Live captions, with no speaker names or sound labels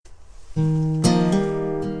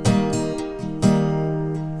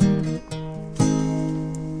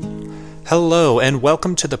Hello, and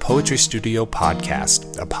welcome to the Poetry Studio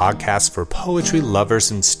Podcast, a podcast for poetry lovers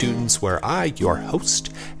and students where I, your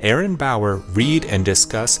host, Aaron Bauer, read and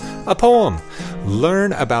discuss a poem,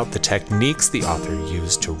 learn about the techniques the author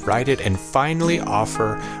used to write it, and finally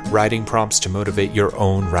offer writing prompts to motivate your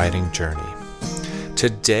own writing journey.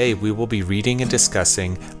 Today, we will be reading and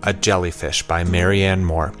discussing A Jellyfish by Marianne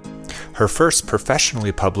Moore. Her first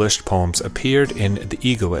professionally published poems appeared in The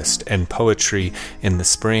Egoist and Poetry in the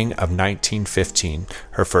spring of 1915.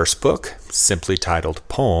 Her first book, simply titled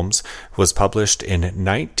Poems, was published in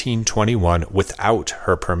 1921 without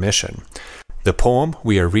her permission. The poem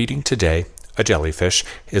we are reading today, A Jellyfish,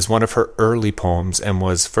 is one of her early poems and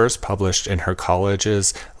was first published in her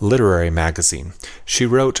college's literary magazine. She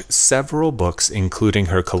wrote several books, including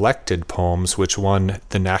her collected poems, which won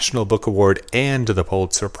the National Book Award and the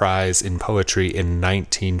Pulitzer Prize in Poetry in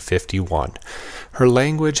 1951. Her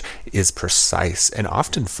language is precise and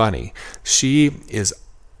often funny. She is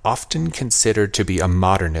often considered to be a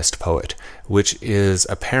modernist poet, which is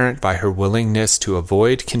apparent by her willingness to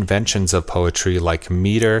avoid conventions of poetry like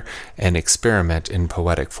meter and experiment in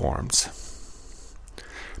poetic forms.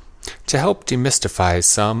 To help demystify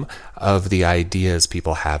some of the ideas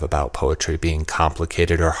people have about poetry being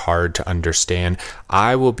complicated or hard to understand,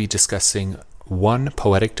 I will be discussing one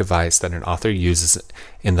poetic device that an author uses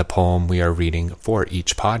in the poem we are reading for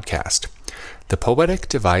each podcast. The poetic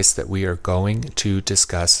device that we are going to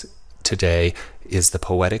discuss today is the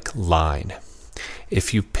poetic line.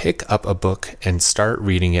 If you pick up a book and start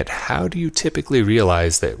reading it, how do you typically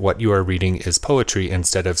realize that what you are reading is poetry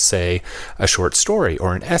instead of, say, a short story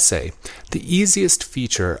or an essay? The easiest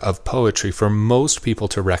feature of poetry for most people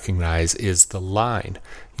to recognize is the line.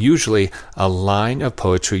 Usually, a line of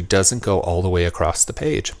poetry doesn't go all the way across the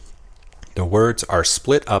page. The words are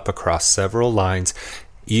split up across several lines,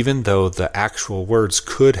 even though the actual words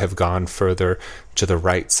could have gone further to the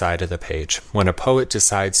right side of the page. When a poet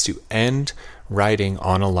decides to end writing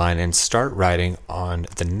on a line and start writing on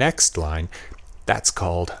the next line, that's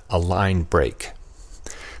called a line break.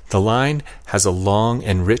 The line has a long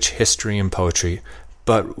and rich history in poetry,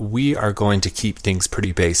 but we are going to keep things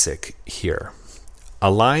pretty basic here.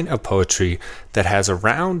 A line of poetry that has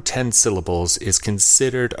around 10 syllables is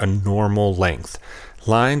considered a normal length.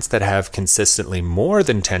 Lines that have consistently more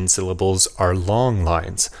than 10 syllables are long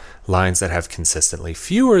lines. Lines that have consistently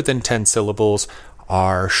fewer than 10 syllables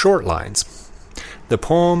are short lines. The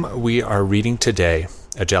poem we are reading today,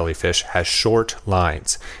 A Jellyfish, has short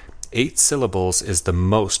lines. 8 syllables is the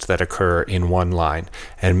most that occur in one line,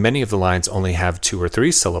 and many of the lines only have 2 or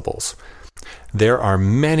 3 syllables. There are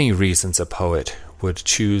many reasons a poet would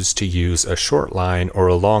choose to use a short line or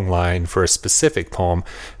a long line for a specific poem,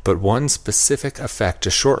 but one specific effect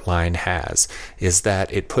a short line has is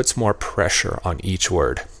that it puts more pressure on each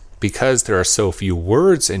word. Because there are so few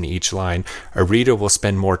words in each line, a reader will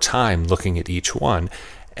spend more time looking at each one,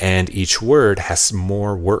 and each word has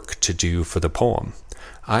more work to do for the poem.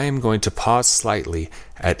 I am going to pause slightly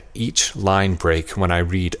at each line break when I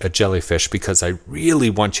read A Jellyfish because I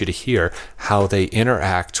really want you to hear how they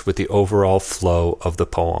interact with the overall flow of the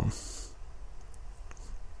poem.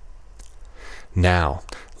 Now,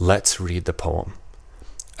 let's read the poem,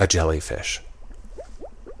 A Jellyfish.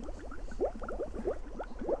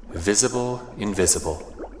 Visible,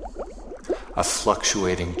 invisible, a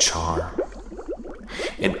fluctuating charm,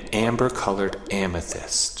 an amber-colored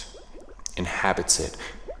amethyst inhabits it.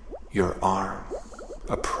 Your arm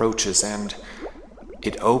approaches and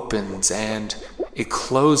it opens and it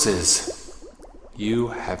closes. You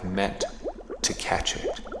have meant to catch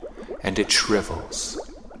it and it shrivels.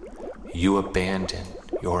 You abandon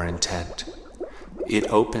your intent. It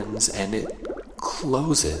opens and it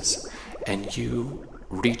closes and you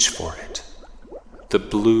reach for it. The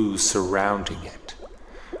blue surrounding it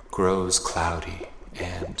grows cloudy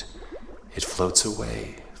and it floats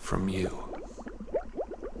away from you.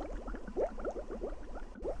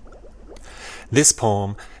 This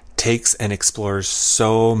poem takes and explores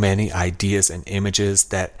so many ideas and images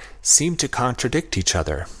that seem to contradict each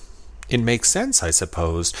other. It makes sense, I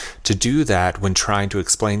suppose, to do that when trying to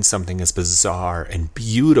explain something as bizarre and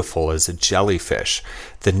beautiful as a jellyfish.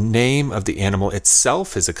 The name of the animal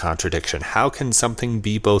itself is a contradiction. How can something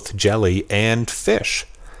be both jelly and fish?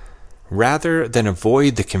 Rather than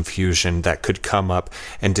avoid the confusion that could come up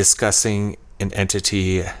in discussing an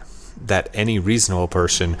entity that any reasonable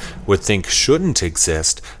person would think shouldn't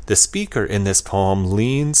exist, the speaker in this poem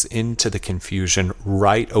leans into the confusion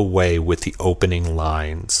right away with the opening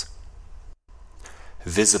lines.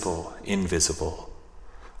 Visible, invisible,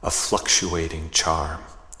 a fluctuating charm.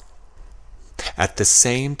 At the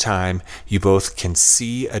same time, you both can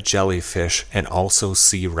see a jellyfish and also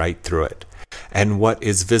see right through it. And what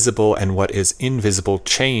is visible and what is invisible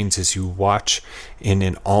change as you watch in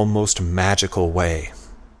an almost magical way.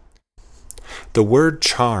 The word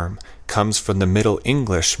charm comes from the Middle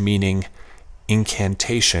English meaning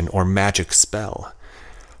incantation or magic spell.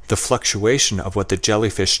 The fluctuation of what the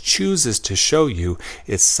jellyfish chooses to show you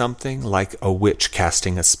is something like a witch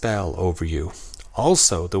casting a spell over you.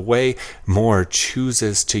 Also, the way Moore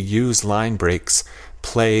chooses to use line breaks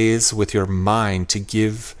plays with your mind to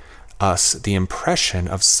give us the impression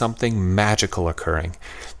of something magical occurring.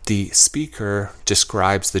 The speaker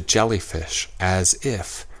describes the jellyfish as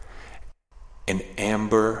if an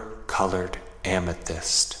amber-colored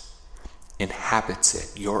amethyst inhabits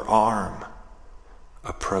it. Your arm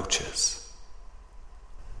approaches.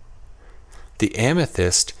 The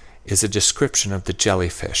amethyst is a description of the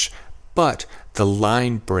jellyfish, but the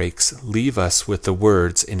line breaks leave us with the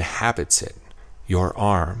words inhabits it, your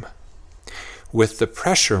arm. With the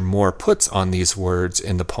pressure Moore puts on these words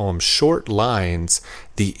in the poem's short lines,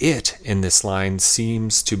 the it in this line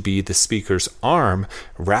seems to be the speaker's arm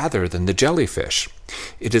rather than the jellyfish.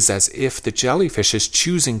 It is as if the jellyfish is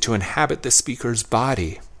choosing to inhabit the speaker's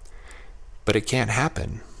body. But it can't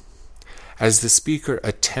happen. As the speaker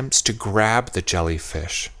attempts to grab the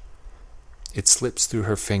jellyfish, it slips through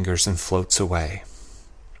her fingers and floats away.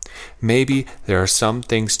 Maybe there are some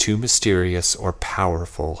things too mysterious or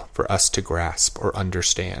powerful for us to grasp or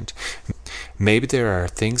understand. Maybe there are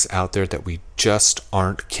things out there that we just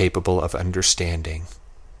aren't capable of understanding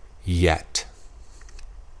yet.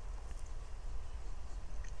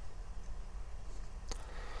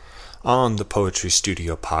 On the Poetry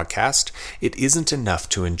Studio podcast, it isn't enough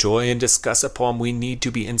to enjoy and discuss a poem. We need to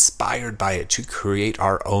be inspired by it to create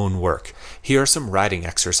our own work. Here are some writing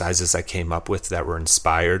exercises I came up with that were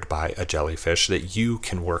inspired by a jellyfish that you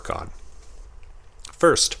can work on.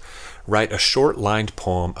 First, write a short-lined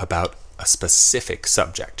poem about a specific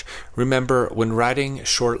subject. Remember, when writing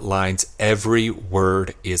short lines, every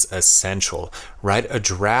word is essential. Write a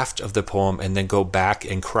draft of the poem and then go back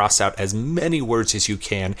and cross out as many words as you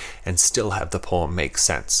can and still have the poem make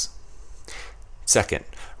sense. Second,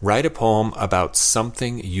 write a poem about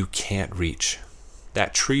something you can't reach.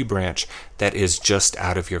 That tree branch that is just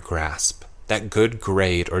out of your grasp. That good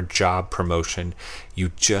grade or job promotion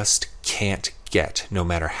you just can't get no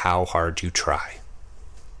matter how hard you try.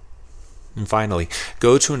 And finally,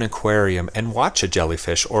 go to an aquarium and watch a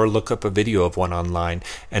jellyfish or look up a video of one online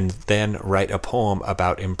and then write a poem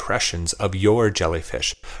about impressions of your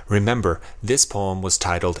jellyfish. Remember, this poem was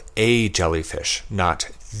titled A Jellyfish, not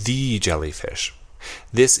The Jellyfish.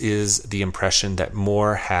 This is the impression that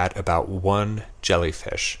Moore had about one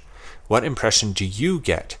jellyfish. What impression do you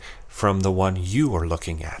get from the one you are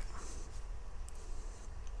looking at?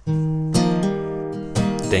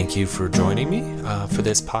 Thank you for joining me for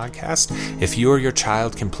this podcast. If you or your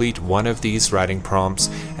child complete one of these writing prompts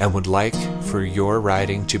and would like for your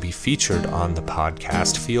writing to be featured on the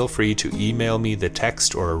podcast, feel free to email me the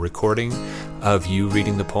text or a recording of you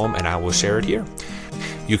reading the poem and I will share it here.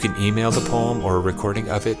 You can email the poem or a recording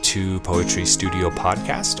of it to Poetry Studio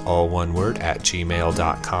Podcast, all one word,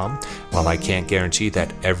 @gmail.com. While I can't guarantee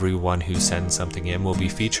that everyone who sends something in will be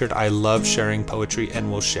featured, I love sharing poetry and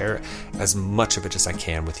will share as much of it as I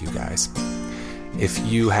can with you guys. If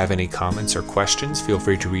you have any comments or questions, feel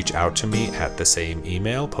free to reach out to me at the same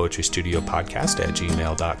email,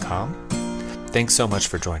 poetrystudiopodcast@gmail.com. Thanks so much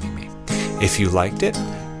for joining me. If you liked it,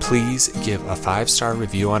 please give a 5-star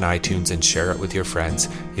review on iTunes and share it with your friends.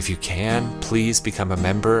 If you can, please become a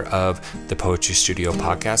member of the Poetry Studio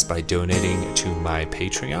Podcast by donating to my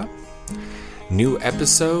Patreon. New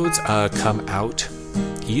episodes come out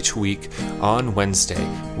each week on Wednesday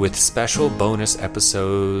with special bonus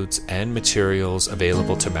episodes and materials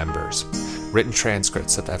available to members. Written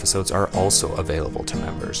transcripts of episodes are also available to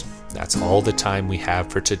members. That's all the time we have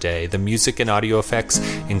for today. The music and audio effects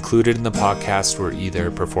included in the podcast were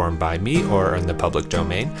either performed by me or in the public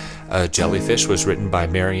domain. Jellyfish was written by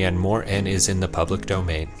Marianne Moore and is in the public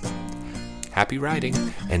domain. Happy writing,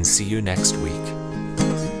 and see you next week.